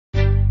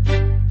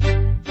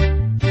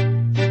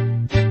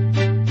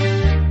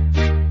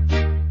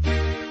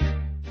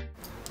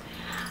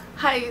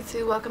Hi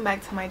YouTube, welcome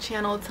back to my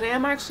channel. Today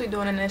I'm actually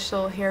doing an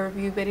initial hair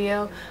review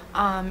video.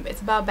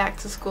 It's about back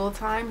to school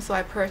time, so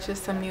I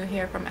purchased some new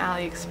hair from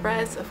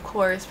AliExpress, of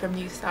course from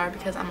U-Star,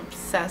 because I'm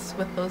obsessed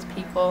with those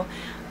people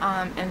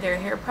and their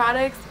hair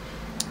products.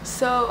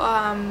 So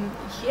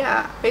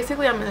yeah,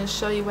 basically I'm going to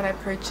show you what I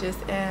purchased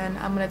and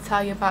I'm going to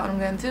tell you about what I'm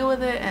going to do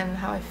with it and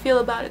how I feel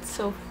about it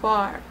so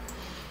far.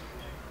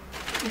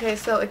 Okay,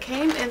 so it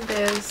came in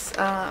this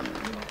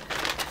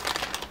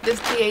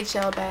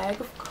DHL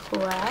bag, of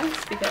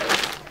course, because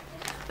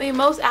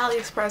most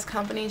AliExpress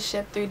companies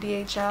ship through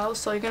DHL,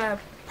 so you're gonna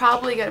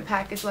probably get a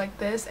package like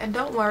this. And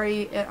don't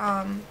worry,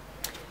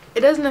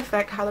 it doesn't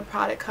affect how the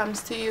product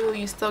comes to you.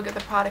 You still get the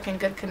product in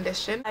good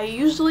condition. I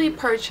usually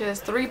purchase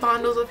 3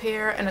 bundles of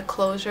hair and a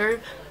closure.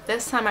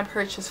 This time I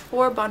purchased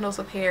 4 bundles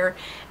of hair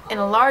and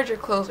a larger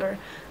closure.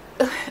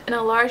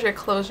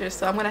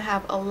 So I'm gonna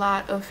have a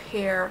lot of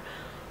hair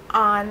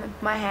on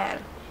my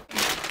head.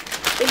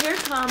 The hair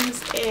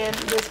comes in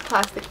this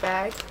plastic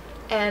bag,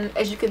 and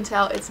as you can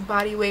tell, it's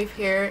body wave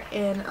hair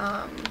in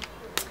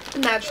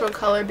natural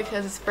color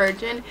because it's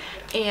virgin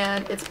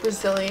and it's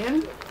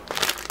Brazilian.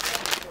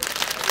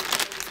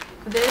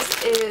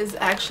 This is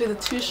actually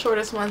the 2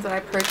 shortest ones that I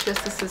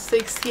purchased. This is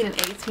 16 and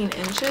 18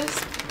 inches.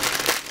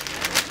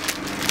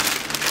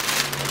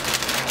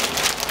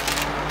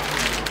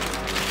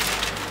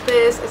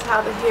 This is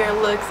how the hair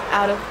looks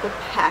out of the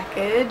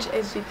package.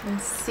 As you can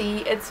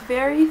see, it's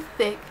very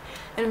thick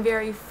and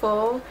very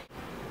full.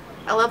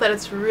 I love that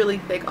it's really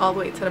thick all the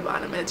way to the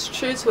bottom. It's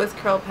true to its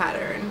curl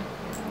pattern.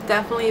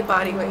 Definitely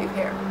body wave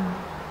hair.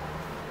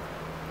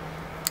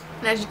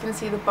 And as you can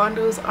see, the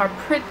bundles are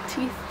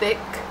pretty thick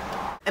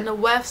and the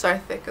wefts are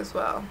thick as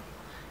well.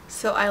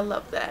 So I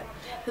love that.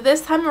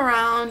 This time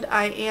around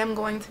I am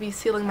going to be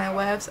sealing my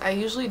wefts. I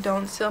usually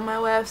don't seal my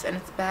wefts and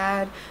it's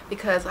bad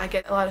because I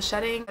get a lot of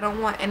shedding. I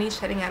don't want any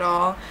shedding at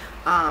all,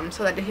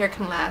 so that the hair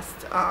can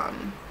last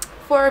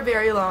for a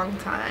very long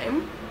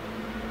time.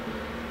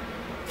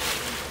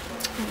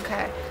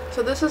 Okay,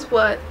 so this is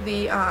what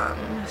the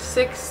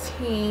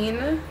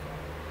 16,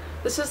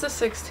 this is the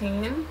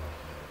 16.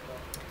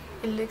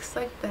 It looks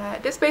like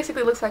that. This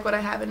basically looks like what I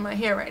have in my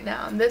hair right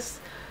now, and this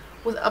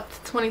was up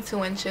to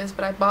 22 inches,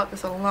 but I bought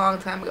this a long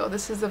time ago.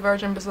 This is the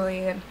virgin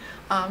Brazilian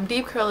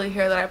deep curly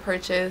hair that I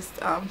purchased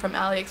from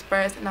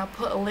AliExpress, and I'll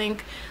put a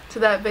link to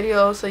that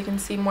video so you can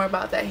see more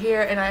about that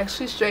hair. And I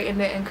actually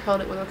straightened it and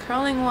curled it with a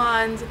curling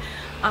wand,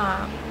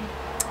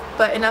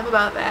 but enough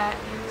about that.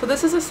 So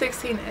this is a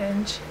 16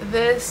 inch,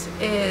 this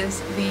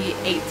is the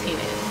 18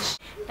 inch,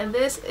 and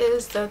this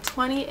is the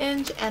 20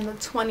 inch and the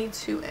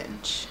 22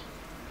 inch.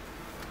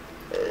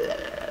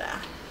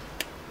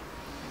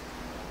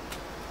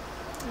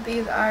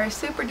 These are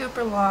super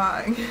duper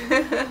long.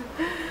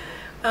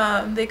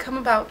 They come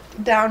about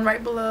down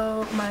right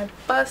below my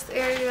bust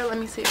area. Let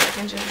me see if I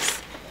can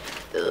just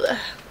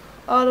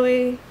all the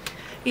way.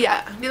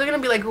 Yeah, these are gonna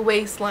be like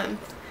waist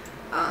length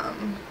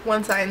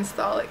once I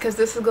install it, because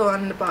this is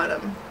going on the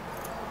bottom.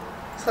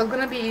 So it's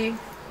gonna be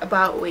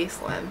about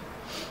waist length.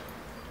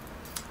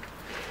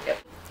 Yep.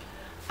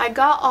 I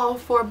got all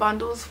 4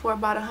 bundles for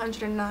about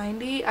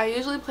 $190. I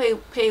usually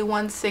pay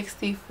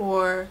 $160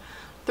 for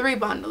 3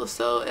 bundles,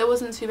 so it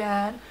wasn't too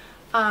bad.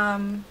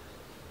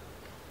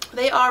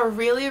 They are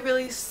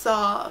really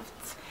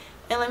soft,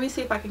 and let me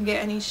see if I can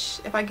get any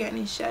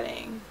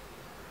shedding.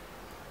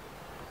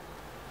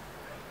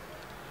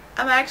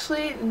 I'm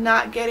actually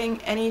not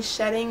getting any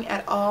shedding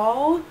at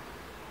all.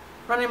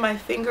 Running my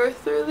finger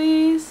through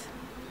these,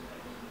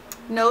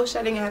 no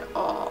shedding at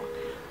all.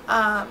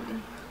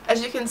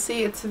 As you can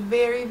see, it's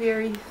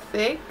very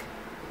thick,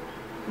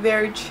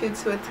 very true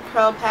to its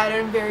curl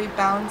pattern, very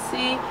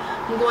bouncy.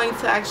 I'm going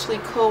to actually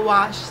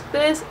co-wash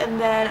this and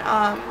then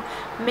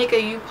make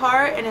a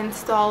U-part and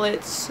install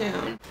it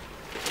soon.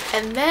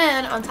 And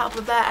then on top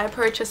of that, I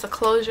purchased a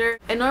closure,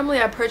 and normally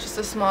I purchase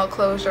a small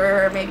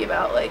closure, maybe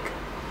about like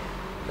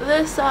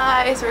this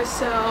size or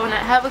so, and I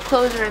have a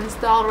closure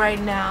installed right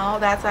now.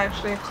 That's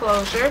actually a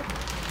closure,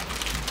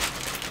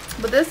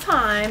 but this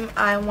time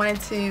I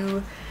wanted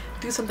to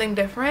do something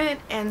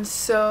different, and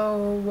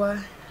so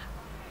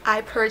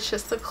I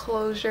purchased a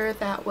closure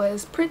that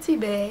was pretty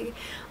big.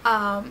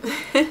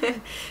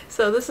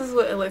 So this is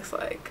what it looks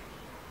like,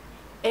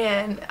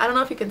 and I don't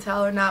know if you can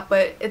tell or not,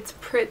 but it's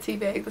pretty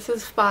big. This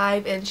is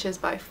 5 inches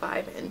by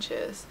 5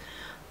 inches,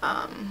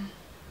 and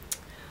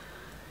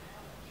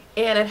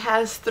it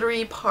has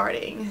 3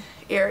 parting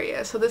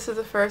areas. So this is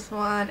the first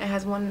one, it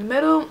has one in the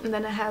middle, and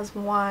then it has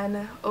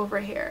one over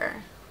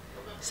here.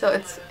 So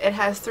it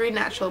has 3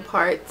 natural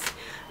parts.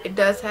 It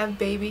does have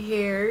baby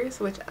hairs,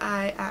 which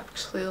I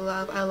actually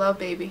love. I love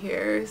baby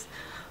hairs.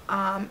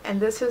 And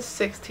this is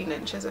 16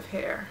 inches of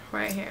hair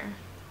right here.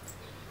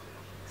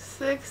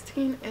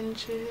 16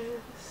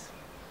 inches.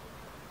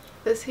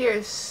 This hair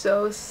is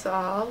so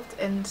soft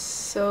and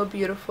so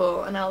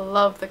beautiful, and I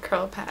love the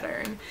curl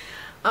pattern.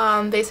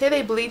 They say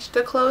they bleached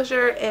the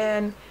closure,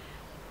 and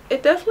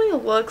it definitely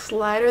looks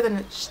lighter than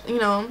it, you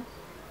know,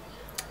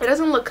 it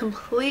doesn't look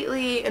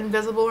completely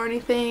invisible or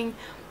anything,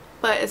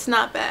 but it's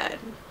not bad.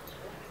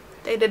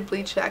 They did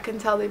bleach it. I can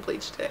tell they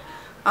bleached it.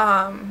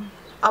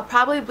 I'll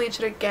probably bleach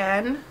it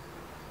again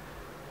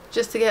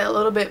just to get a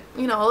little bit,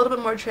 you know, a little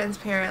bit more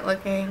transparent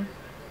looking.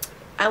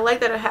 I like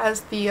that it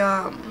has the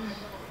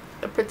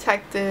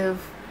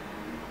protective,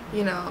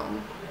 you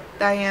know,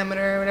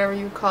 diameter, whatever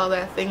you call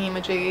that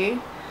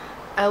thingy-majiggy.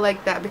 I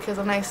like that because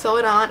when I sew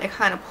it on, it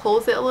kind of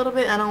pulls it a little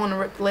bit. I don't want to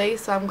rip the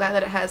lace, so I'm glad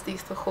that it has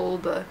these to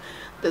hold the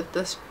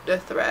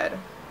thread. I'm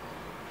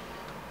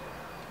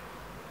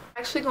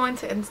actually going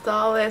to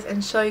install this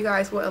and show you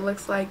guys what it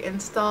looks like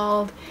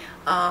installed.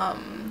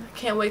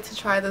 Can't wait to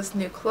try this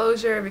new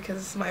closure because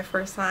this is my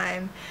first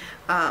time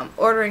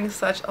ordering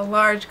such a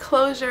large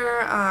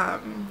closure,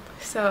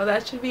 so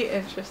that should be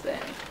interesting.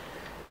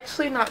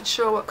 Actually not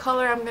sure what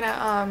color I'm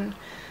gonna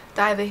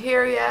dye the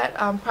hair yet.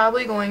 I'm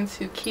probably going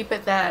to keep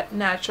it that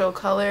natural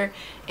color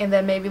and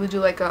then maybe we'll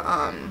do like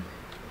a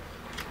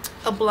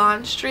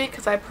blonde streak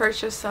because I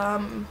purchased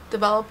some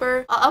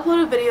developer. I'll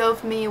upload a video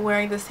of me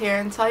wearing this hair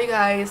and tell you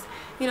guys,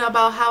 you know,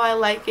 about how I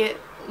like it,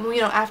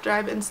 you know, after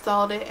I've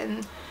installed it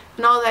and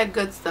all that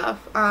good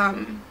stuff.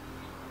 But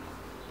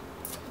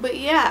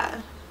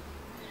yeah,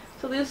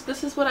 so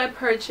this is what I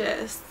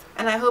purchased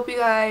and I hope you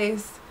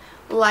guys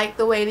like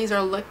the way these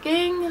are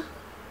looking.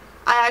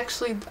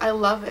 I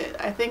love it.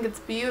 I think it's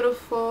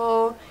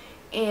beautiful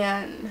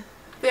and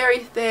very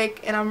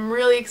thick and I'm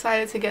really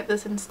excited to get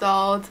this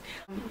installed.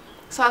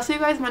 So I'll see you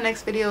guys in my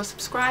next video.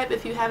 Subscribe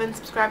if you haven't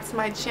subscribed to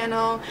my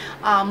channel.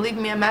 Leave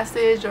me a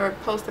message or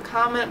post a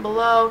comment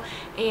below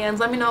and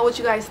let me know what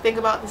you guys think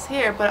about this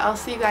hair. But I'll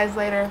see you guys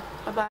later.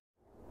 Bye bye.